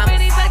some commas.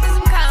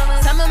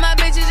 Some of my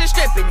bitches are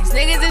stripping. These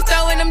niggas is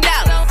throwing them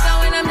dollars.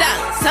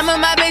 Some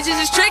of my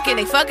bitches is tricking.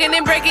 They fucking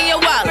and breaking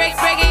your wallet.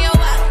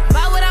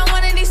 Buy what I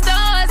want in these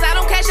stores. I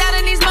don't cash out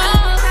in these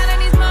malls.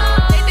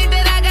 They think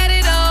that I got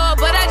it all,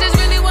 but I just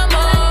really want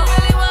more.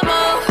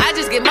 I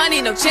just get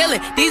money, no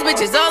chillin'. These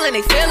bitches all in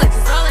they feelings.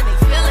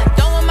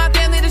 Don't want my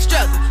family to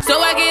struggle.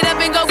 So I get up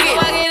and go get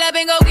it.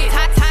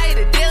 Tired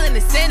of dealing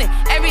and sinning.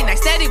 Every night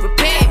steady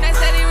repent.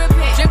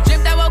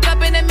 Dreamt I woke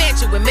up in a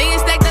mansion with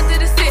millions stacked up to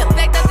the ceiling.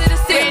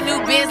 Brand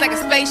new Benz like a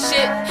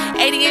spaceship.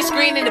 80-inch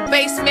screen in the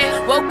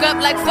basement. Woke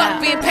up like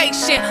fuck being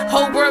patient.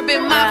 Whole world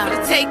been mine for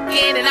the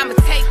taking, and I'ma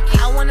take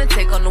it. I wanna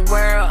take on the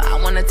world. I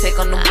wanna take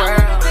on the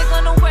world.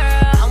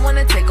 I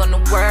wanna take on the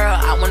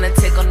world. I wanna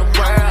take on the world.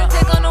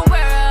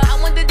 I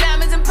want the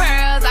diamonds and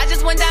pearls. I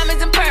just want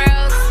diamonds and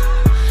pearls.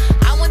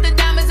 I want the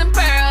diamonds and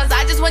pearls.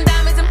 I just want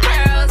diamonds and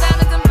pearls. I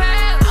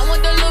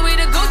want the Louis,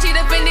 the Gucci,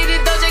 the Fendi, the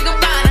Dolce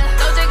Gabbana.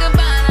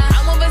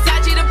 I want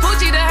Versace, the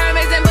Pucci, the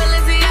Hermes, and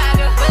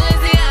Balenciaga.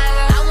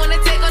 I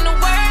wanna take on the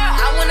world.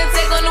 I wanna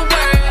take on the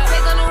world.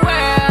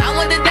 I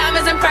want the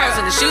diamonds and pearls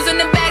and the shoes and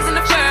the bags and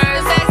the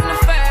furs.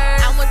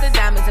 I want the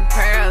diamonds and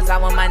pearls. I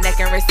want my neck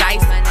and wrist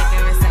ice.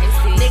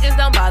 Niggas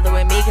don't bother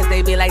with me cause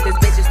they be like, this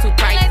bitch is too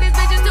pricey.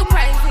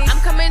 I'm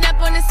coming up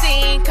on the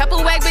scene.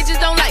 Couple whack bitches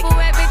don't like me.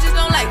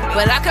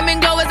 But I come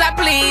and go as I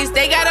please.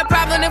 They got a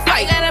problem to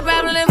fight.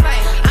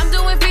 I'm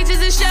doing features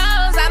and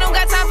shows. I don't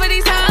got time for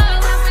these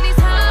hoes.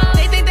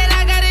 They think that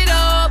I got it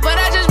all, but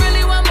I just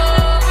really want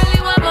more.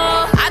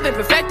 I've been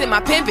perfecting my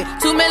pimping.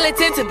 Too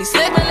militant to be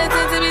slipping.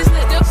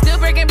 Still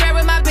breaking bread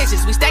with my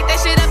bitches. We stack that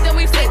shit up, then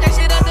we flip.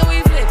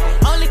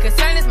 Only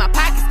concern is my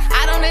pockets.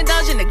 I don't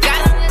indulge in the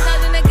gossip.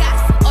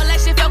 All that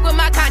shit fuck with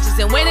my conscience,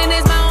 and winning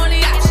is my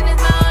only option.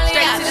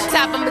 Straight to the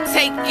top, I'ma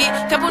take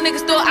it. Couple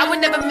niggas thought I would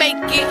never make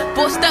it.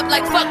 Bossed up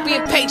like fuck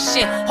being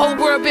patient. Whole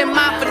world been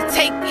mine for the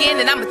taking,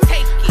 and I'ma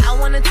take it. I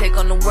wanna take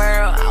on the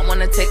world. I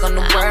wanna take on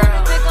the world.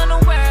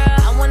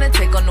 I wanna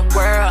take on the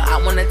world. I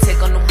wanna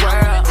take on the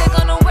world.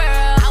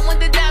 I want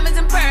the diamonds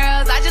and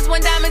pearls. I just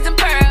want diamonds and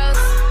pearls.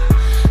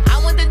 I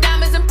want the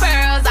diamonds and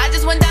pearls. I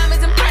just want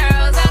diamonds and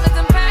pearls. I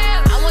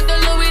want the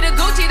Louis, the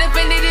Gucci, the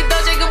Fendi, the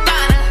Dolce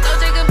Gabbana.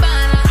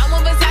 I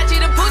want Versace,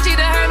 the Pucci,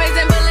 the Hermes,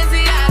 and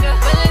Balenciaga.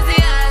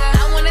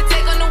 I wanna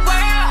take on the world. I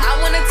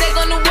wanna take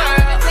on the world.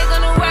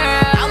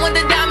 I want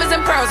the diamonds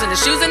and pearls and the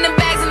shoes and the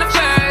bags and the furs.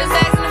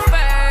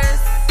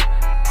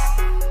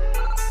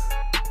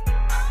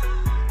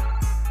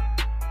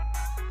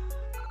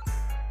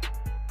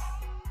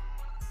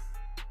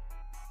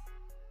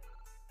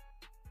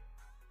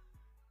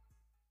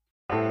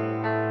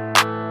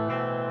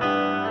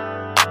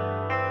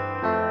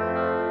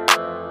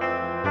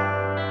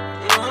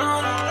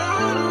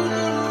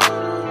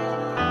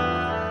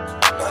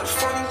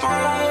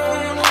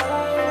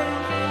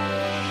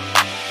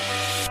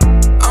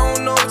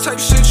 Type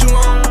shit you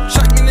on.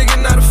 Check me, nigga,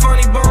 not a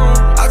funny bone.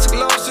 I took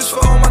losses for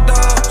all my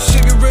dogs.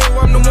 Shit get real,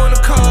 I'm the one to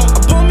call. I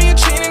bought me a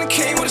chain and it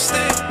came with a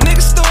stick.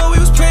 Niggas thought we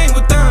was playing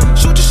with them.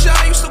 Shoot your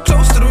shot, you so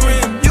close to the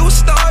rim. You a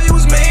star, you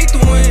was made to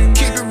win.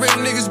 Keep it real,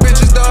 niggas,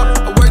 bitches, dog.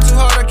 I work too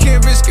hard, I can't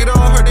risk it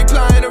all. Heard they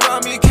plotting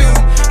around me and kill me.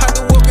 Had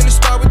to walk in the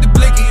spot with the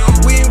blicky.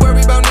 We ain't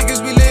worried about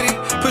niggas, we lit it.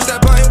 Push that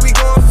button, we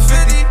going for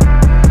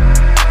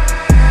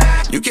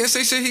 50. You can't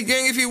say shit, he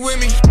gang if he with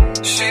me.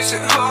 She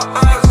said her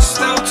eyes are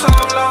still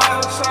told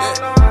lies.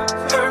 Yeah.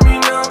 Hurt me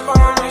now,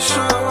 promise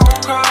sure I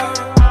won't cry.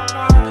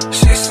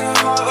 She said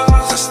her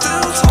eyes are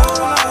still told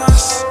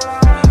lies.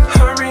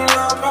 Hurt me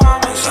now,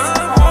 promise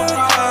I won't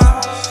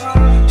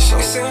cry.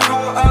 She said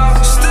her eyes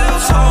are still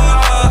told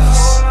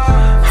lies.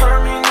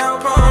 Hurt me now,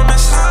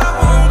 promise I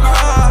won't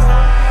cry.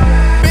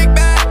 Big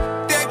bag,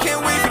 they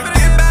can't wait for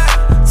get back.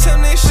 Tell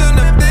me they shouldn't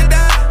have did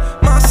that.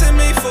 Mom sent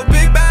me for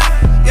big bag,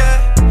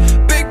 yeah.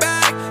 Big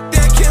bag,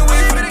 they can't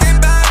wait for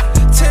get back.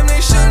 Tell me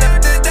they should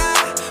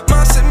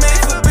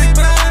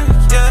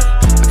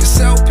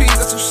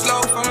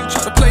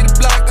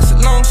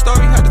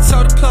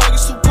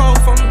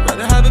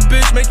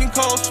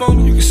for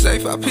me. You can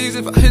save 5 P's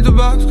if I hit the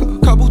box. A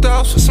couple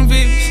thousand for some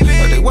V's.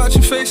 But they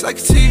watching face like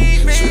a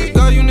TV. Swear to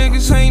God, you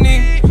niggas ain't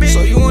in.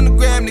 So you on the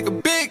gram,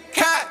 nigga, big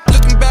hat.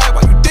 Looking back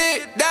while you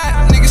did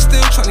that. Niggas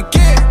still tryna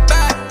get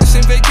back. This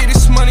ain't vacate,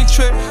 this money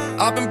trip.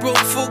 I've been broke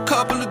for a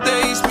couple of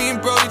days. Me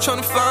and Brody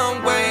tryna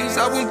find ways.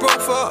 I went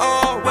broke for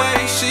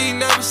always. She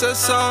never said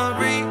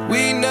sorry.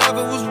 We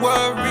never was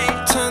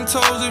worried. 10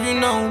 toes if you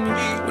know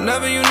me.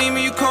 Whenever you need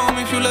me, you call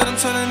me. If you let them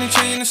tell any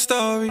change the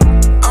story.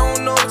 I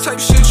don't know what type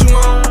of shit you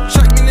on.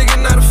 Check me,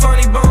 nigga, not a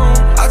funny bone.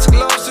 I took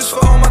losses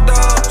for all my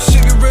dogs.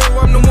 Shit get real,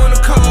 I'm the one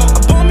to call. I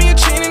bought me a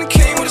chain and it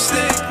came with a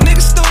stick.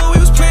 Niggas thought we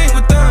was playing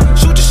with them.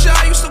 Shoot your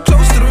shot, you so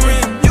close to the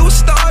rim. You a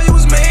star, you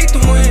was made to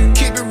win.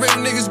 Keep it real,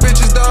 niggas,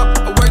 bitches, dog.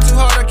 I work too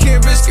hard, I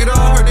can't risk it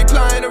all. Heard they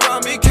plotting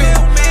around me, kill.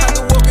 Had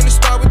to walk in the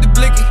spot with the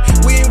blicky.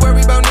 We ain't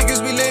worried about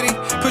niggas, we litty.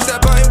 Push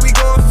that button, we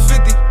going for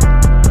 50.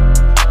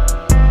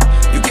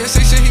 You can't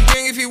say shit, he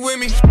gang if he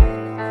with me.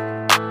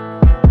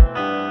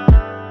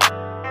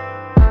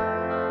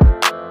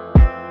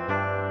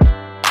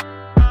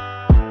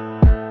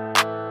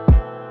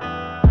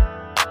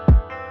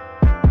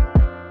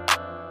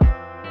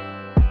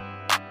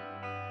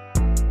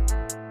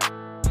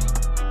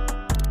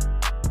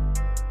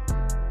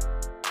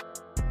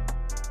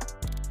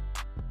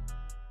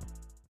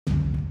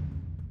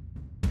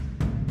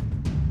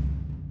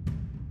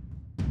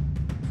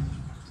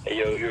 Hey,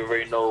 yo, you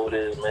already know who it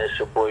is, man. It's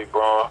your boy,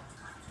 Braun.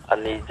 I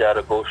need y'all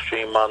to go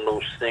stream my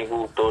new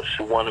single, Though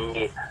She Wanted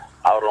Me,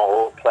 out on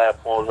all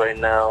platforms right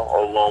now,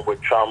 along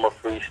with Trauma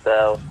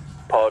Freestyle,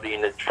 Party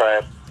in the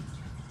Trap,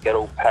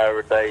 Ghetto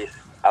Paradise,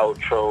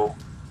 Outro.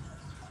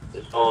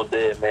 It's all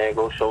there, man.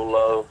 Go show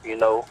love, you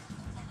know.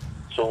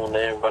 Tune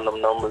in, run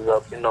them numbers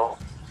up, you know.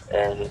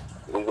 And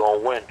we gonna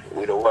win.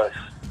 We the West.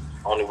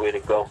 Only way to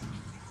go.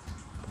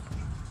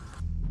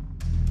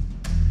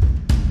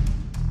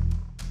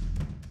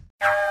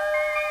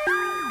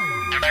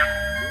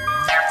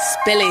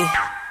 Billy.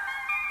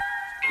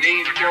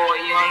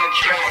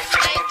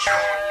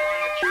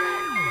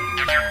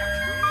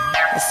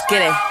 Let's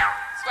get it.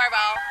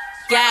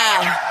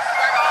 Yeah.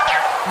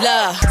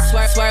 Love,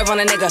 swerve on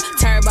a nigga,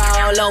 turbo,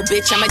 low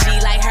bitch, I'm a G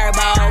like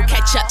Herbo.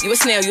 Catch up, you a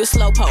snail, you a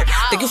slowpoke.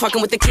 Think you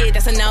fucking with the kid,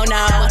 that's a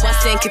no-no.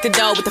 Bust in, kick the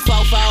dough with the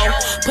fofo.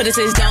 Put it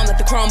to his dome, let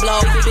the chrome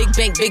blow. Big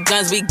bank, big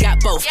guns, we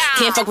got both.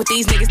 Can't fuck with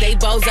these niggas, they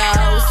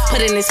bozos.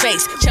 Put it in his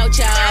face,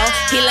 cho-cho.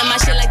 He love my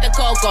shit like the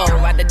cocoa.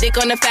 Ride the dick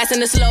on the fast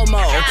and the slow-mo.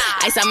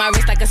 Ice on my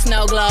wrist like a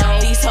snow globe.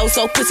 These hoes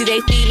so pussy,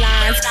 they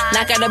felines.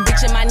 Knock out a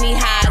bitch in my knee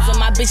highs. All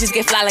my bitches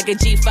get fly like a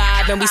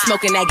G5. And we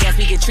smoking that gas,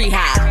 we get tree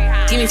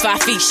high. Give me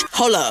 5 feet,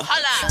 hold up.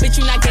 Bitch,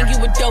 you not gang, you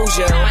a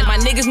doja. My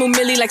niggas move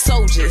milli like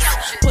soldiers.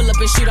 Pull up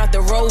and shoot out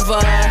the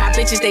Rover. My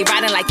bitches, they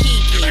riding like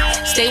Kiki.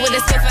 Stay with a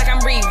stiff like I'm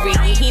Riri.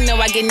 He know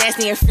I get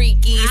nasty and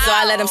freaky, so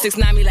I let him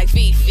 6'9" me like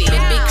Fifi.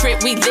 Big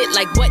crib, we lit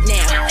like what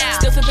now?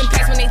 Still flipping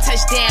packs when they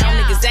touch down.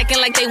 Niggas acting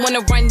like they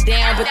wanna run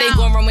down, but they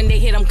gon' run when they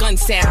hit them gun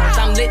sounds.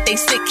 I'm lit, they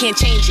sick, can't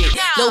change it.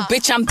 Little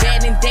bitch, I'm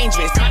bad and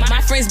dangerous.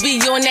 My friends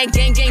be on that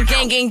gang,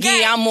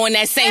 yeah, I'm on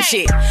that same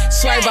shit.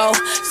 Swervo,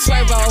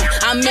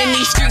 I'm in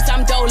these streets,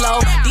 I'm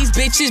dolo. These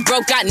bitches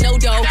broke, got no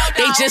dough.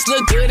 They just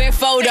look good in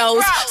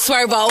photos.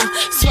 Swervo,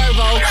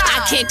 I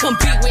can't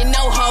compete with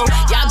no hoe.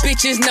 Y'all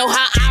bitches know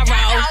how I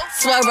roll.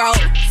 Swervo.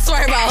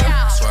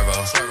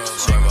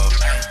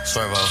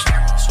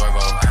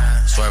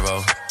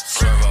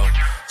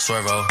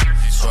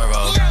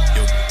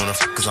 You wanna f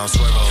cause I'm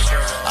Swervo.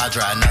 I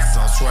drive nuts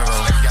on Swervo.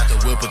 Got the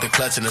whip with the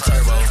clutch and the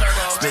turbo.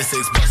 Spent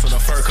 $6 on a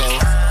fur coat.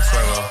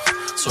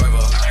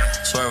 Swervo.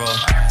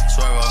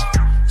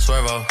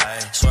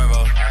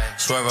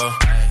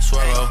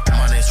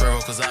 My name's Swervo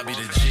cause I be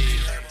the G.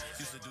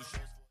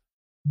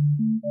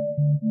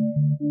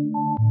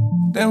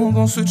 Then who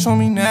gon' switch on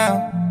me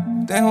now?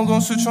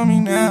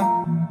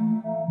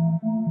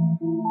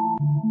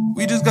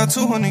 We just got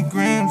 200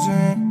 grams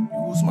in.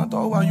 You was my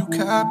dog while you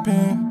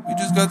capping. We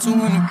just got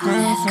 200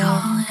 grams in.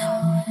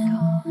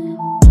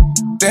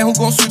 Then who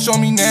gon' switch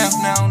on me now?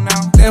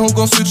 Then who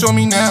gon' switch on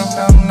me now?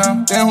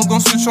 Then who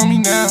gon' switch on me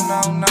now?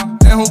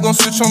 Then who gon'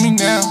 switch on me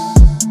now?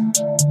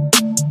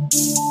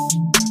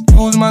 You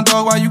was my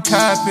dog while you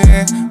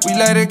capping. We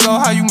let it go,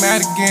 how you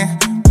mad again?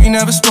 We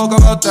never spoke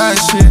about that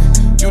shit.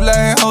 You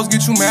letting hoes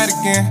get you mad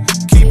again.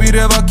 Keep it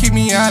up, keep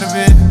me out of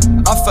it.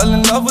 I fell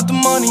in love with the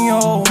money,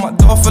 oh. My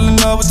dog fell in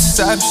love with the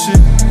savage shit.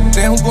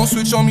 Then who gon'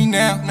 switch on me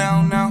now?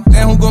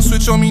 Then who gon'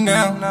 switch on me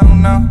now?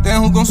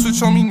 Then who gon'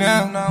 switch on me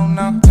now?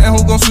 Then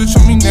who gon' switch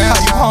on me now?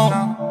 How you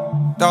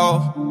home,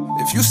 dawg?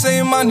 If you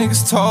saying my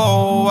niggas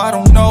told, I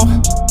don't know,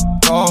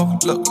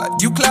 dawg. Look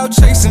like you cloud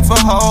chasing for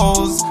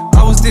hoes.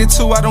 I was there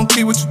too, I don't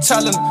care what you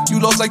tellin'. You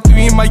lost like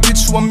 3 and might get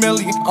you $1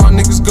 million. Our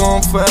niggas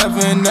gone forever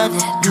and ever.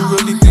 You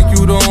really think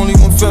you the only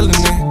one feeling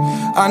it?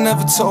 I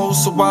never told,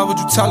 so why would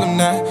you tell him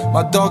that?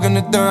 My dog in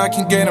the dirt, I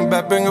can get him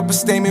back. Bring up a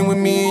statement with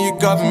me and your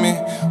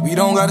government. We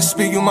don't gotta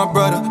speak, you my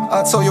brother.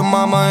 I told your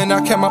mama and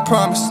I kept my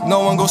promise. No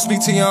one gon' speak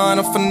to your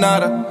honor for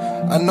nada.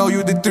 I know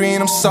you did 3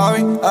 and I'm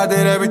sorry. I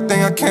did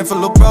everything I can for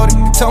Lil Brody.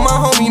 Tell my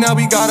homie now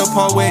we gotta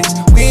part ways.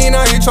 We ain't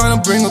out here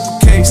tryna bring up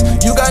a case.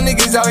 You got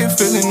niggas out here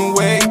feeling the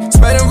way,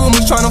 spreading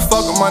rumors tryna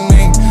fuck up my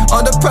name.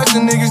 Under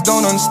pressure niggas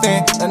don't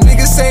understand. That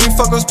niggas saying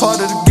fuck us part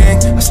of the gang.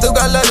 I still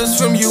got letters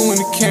from you in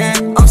the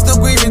can. I'm still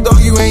grieving though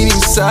you ain't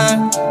even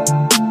sad.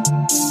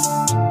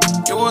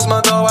 You was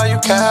my dog, why you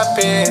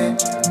capping?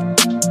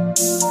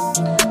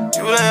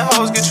 You letting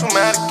hoes get you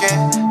mad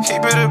again.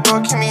 Keep it a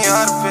buck, keep me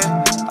out of it.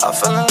 I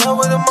fell in love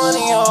with the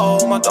money,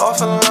 oh. My dog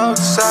fell in love with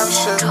the savage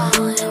shit.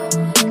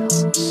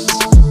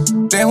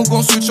 Then who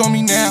gon' switch on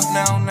me now?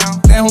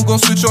 Then who gon'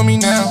 switch on me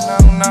now?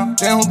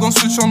 Then who gon'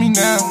 switch on me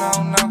now?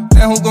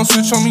 Then who gon'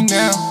 switch on me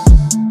now?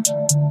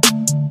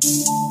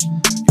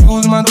 You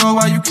was my dog,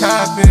 why you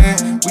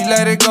capping? We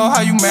let it go,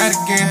 how you mad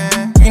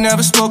again? We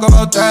never spoke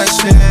about that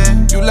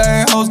shit. You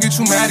letting hoes get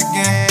you mad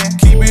again.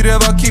 Keep it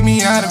up, keep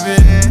me out of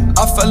it.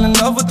 I fell in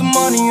love with the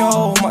money,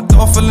 oh. My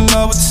dog fell in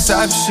love with the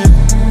savage shit.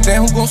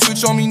 Then who gon'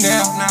 switch on me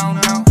now?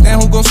 Then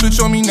who gon' switch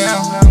on me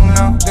now?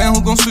 Then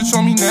who gon' switch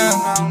on me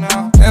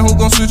now? Then who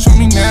gon' switch on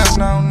me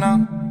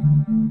now?